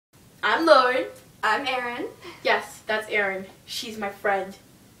I'm Lauren. I'm Erin. Yes, that's Erin. She's my friend.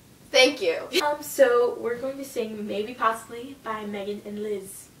 Thank you. So we're going to sing Maybe Possibly by Megan and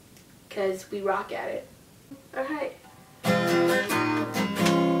Liz, because we rock at it. Alright.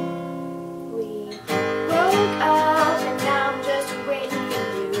 We woke up and now I'm just waiting for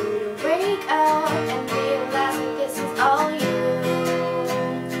you to wake up and realize that this is all you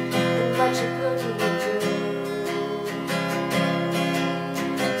and what you're putting me through.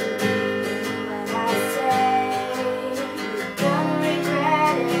 When I say you're gonna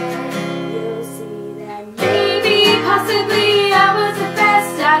regret it, you'll see that maybe, possibly I was the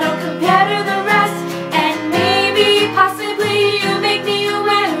best. I don't compare to the rest, and maybe, possibly you make me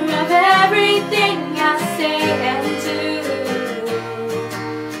aware of everything I say and do,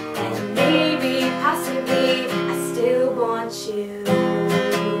 and maybe, possibly I still want you.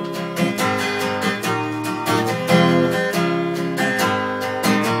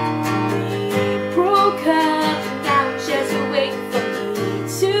 We broke up and now just wait for me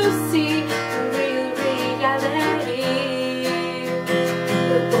to see the real reality.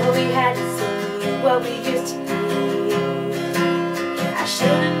 But what we had to see, what we used to be, I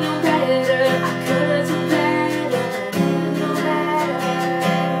should've known better, I could've done better, no better.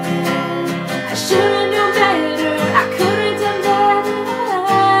 I should've known better, I could've done better.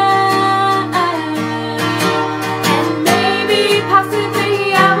 And maybe, possibly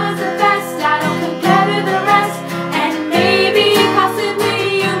I was the best, I don't compare to the rest. And maybe, possibly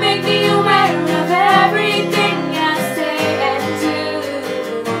you make me aware of everything I say and do.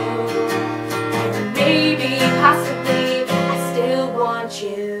 And maybe, possibly I still want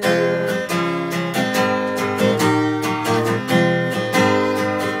you.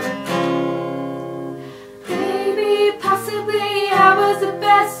 Maybe, possibly I was the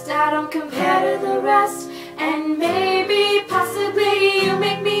best, I don't compare to the rest. And maybe, possibly you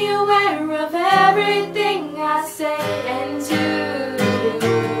make me aware of everything I say and do.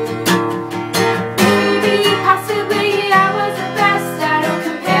 Maybe, possibly I was the best, I don't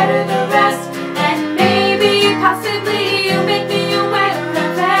compare to the rest. And maybe, possibly you make me aware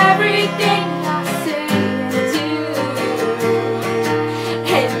of everything I say and do.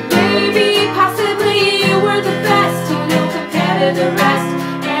 And maybe, possibly you were the best, you don't compare to the rest.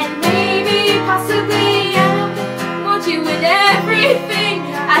 And maybe, possibly I don't want you in everything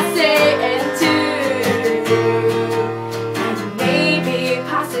I say and do. And maybe,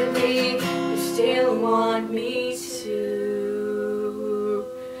 possibly you still want me to.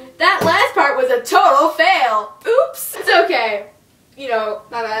 That last part was a total fail. Oops. It's okay. You know,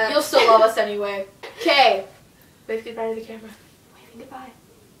 My bad. you'll still love us anyway. Okay. Wave goodbye to the camera. Waving goodbye.